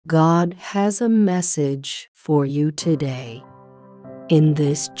God has a message for you today. In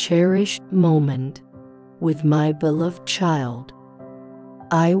this cherished moment with my beloved child,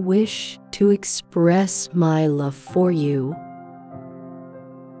 I wish to express my love for you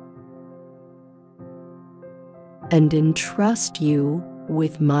and entrust you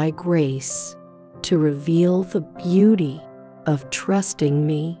with my grace to reveal the beauty of trusting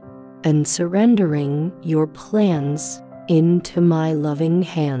me and surrendering your plans into my loving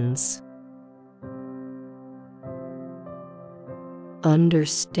hands.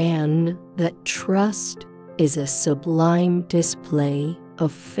 Understand that trust is a sublime display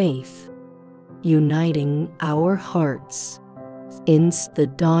of faith, uniting our hearts since the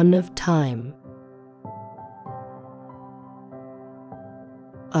dawn of time.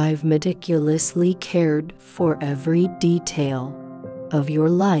 I've meticulously cared for every detail of your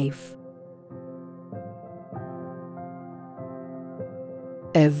life.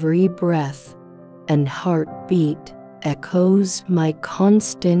 Every breath and heartbeat echoes my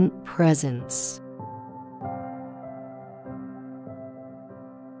constant presence.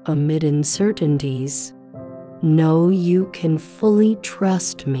 Amid uncertainties, know you can fully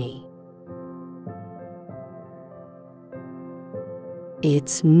trust me.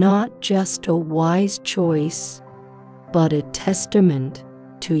 It's not just a wise choice, but a testament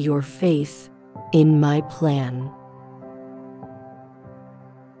to your faith in my plan.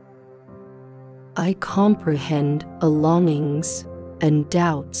 I comprehend the longings and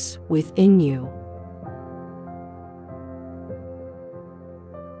doubts within you.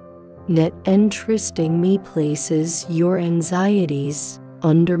 Yet entrusting me places your anxieties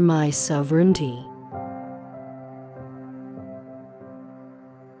under my sovereignty.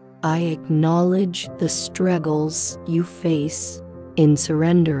 I acknowledge the struggles you face in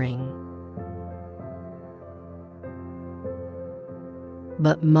surrendering.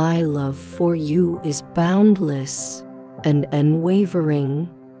 But my love for you is boundless and unwavering.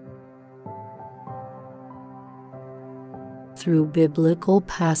 Through biblical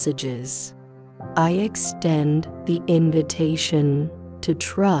passages, I extend the invitation to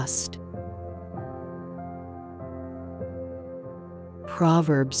trust.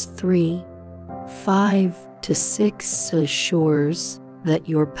 Proverbs 3:5-6 assures that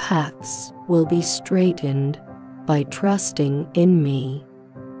your paths will be straightened by trusting in me.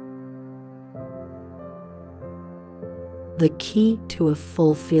 The key to a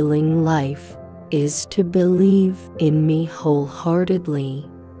fulfilling life is to believe in me wholeheartedly.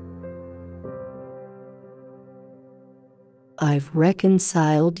 I've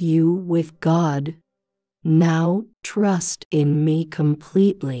reconciled you with God. Now trust in me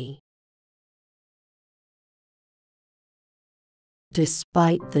completely.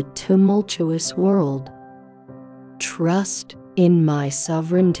 Despite the tumultuous world, trust in my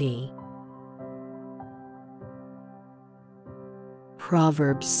sovereignty.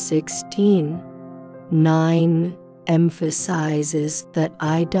 Proverbs 16:9 emphasizes that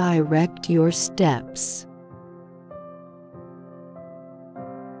I direct your steps.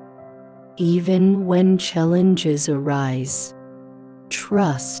 Even when challenges arise,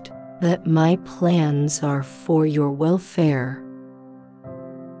 trust that my plans are for your welfare.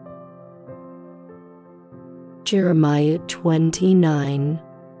 Jeremiah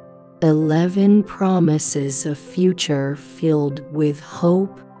 29:11 promises a future filled with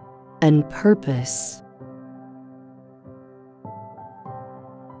hope and purpose.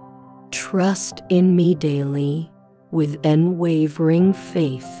 Trust in me daily with unwavering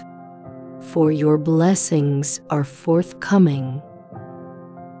faith, for your blessings are forthcoming.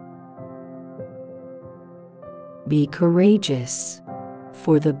 Be courageous,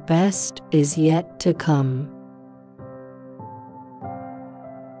 for the best is yet to come.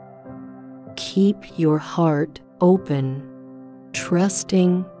 Keep your heart open,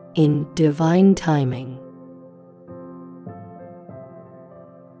 trusting in divine timing.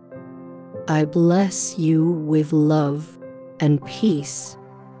 I bless you with love and peace,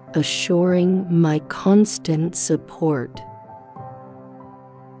 assuring my constant support.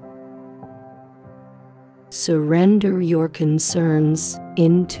 Surrender your concerns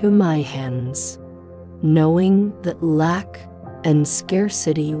into my hands, knowing that lack and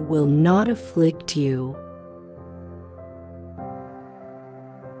scarcity will not afflict you.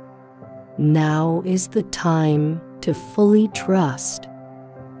 Now is the time to fully trust,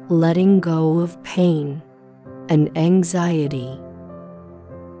 letting go of pain and anxiety.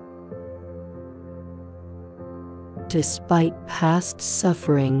 Despite past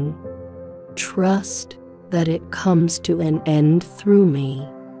suffering, trust that it comes to an end through me.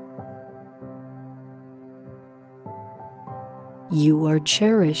 You are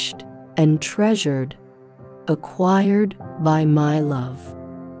cherished and treasured, acquired by my love.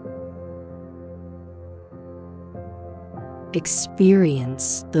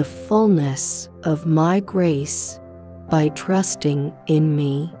 Experience the fullness of my grace by trusting in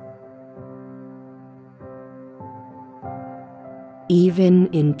me. Even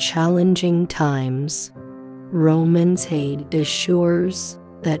in challenging times, Romans 8 assures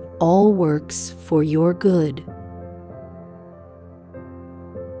that all works for your good.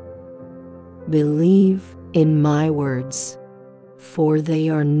 Believe in my words, for they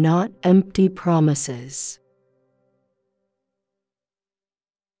are not empty promises.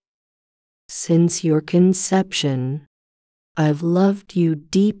 Since your conception, I've loved you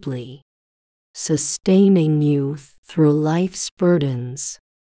deeply, sustaining you through life's burdens.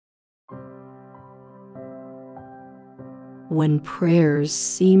 When prayers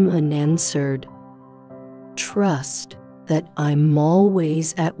seem unanswered, trust that I'm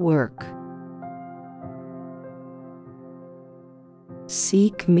always at work.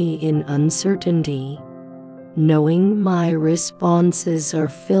 Seek me in uncertainty, knowing my responses are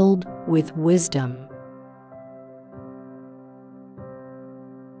filled with wisdom.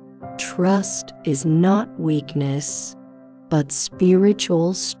 Trust is not weakness, but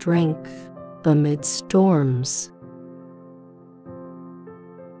spiritual strength amid storms.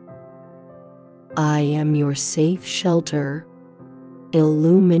 I am your safe shelter,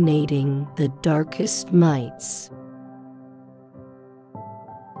 illuminating the darkest nights.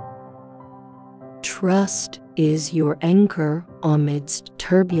 Trust is your anchor amidst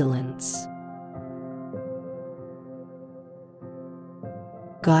turbulence,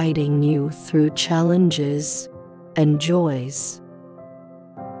 guiding you through challenges and joys.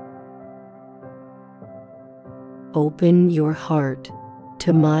 Open your heart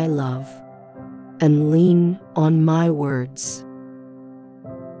to my love and lean on my words.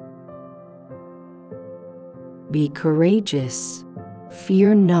 Be courageous,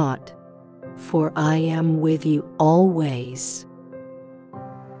 fear not, for I am with you always.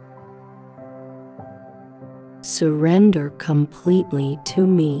 Surrender completely to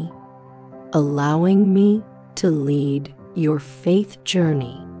me, allowing me to lead your faith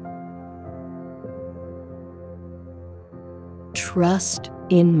journey. Trust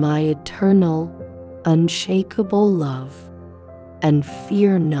in my eternal, unshakable love, and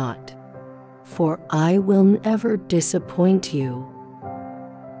fear not, for I will never disappoint you.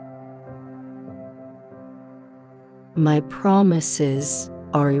 My promises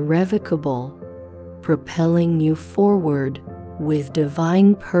are irrevocable, propelling you forward with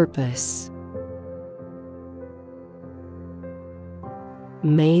divine purpose.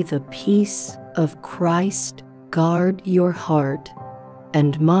 May the peace of Christ guard your heart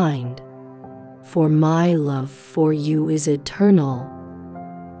and mind, for my love for you is eternal.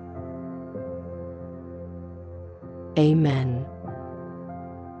 Amen.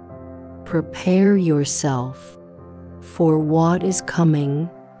 Prepare yourself, for what is coming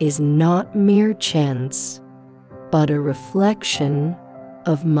is not mere chance, but a reflection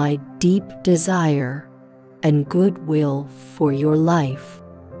of my deep desire and goodwill for your life.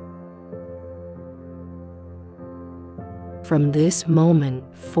 From this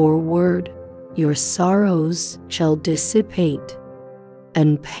moment forward, your sorrows shall dissipate,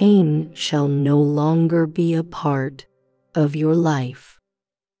 and pain shall no longer be a part of your life.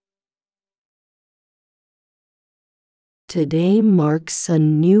 Today marks a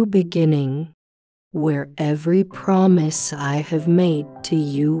new beginning, where every promise I have made to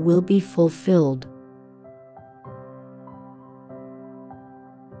you will be fulfilled.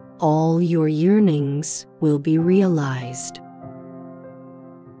 All your yearnings will be realized.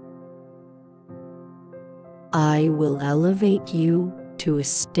 I will elevate you to a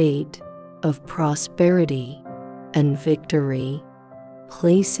state of prosperity and victory,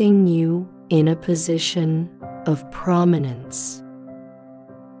 placing you in a position of prominence.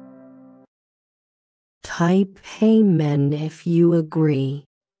 Type Amen if you agree.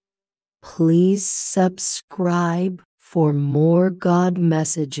 Please subscribe for more God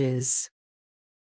messages.